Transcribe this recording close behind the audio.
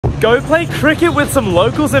Go play cricket with some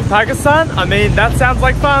locals in Pakistan? I mean, that sounds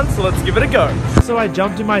like fun, so let's give it a go. So I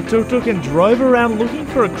jumped in my tuk-tuk and drove around looking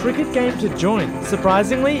for a cricket game to join.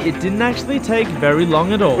 Surprisingly, it didn't actually take very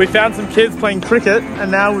long at all. We found some kids playing cricket,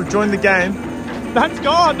 and now we've joined the game. That's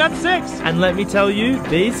gone, that's 6. And let me tell you,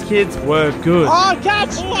 these kids were good. Oh,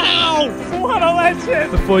 catch! Wow! What a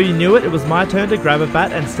legend! Before you knew it, it was my turn to grab a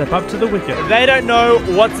bat and step up to the wicket. They don't know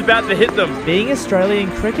what's about to hit them. Being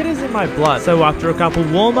Australian, cricket is in my blood. So after a couple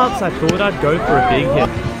warm-ups, I thought I'd go for a big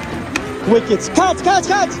hit. Wickets, catch!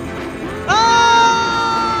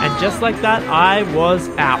 Ah! And just like that, I was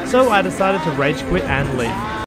out. So I decided to rage quit and leave.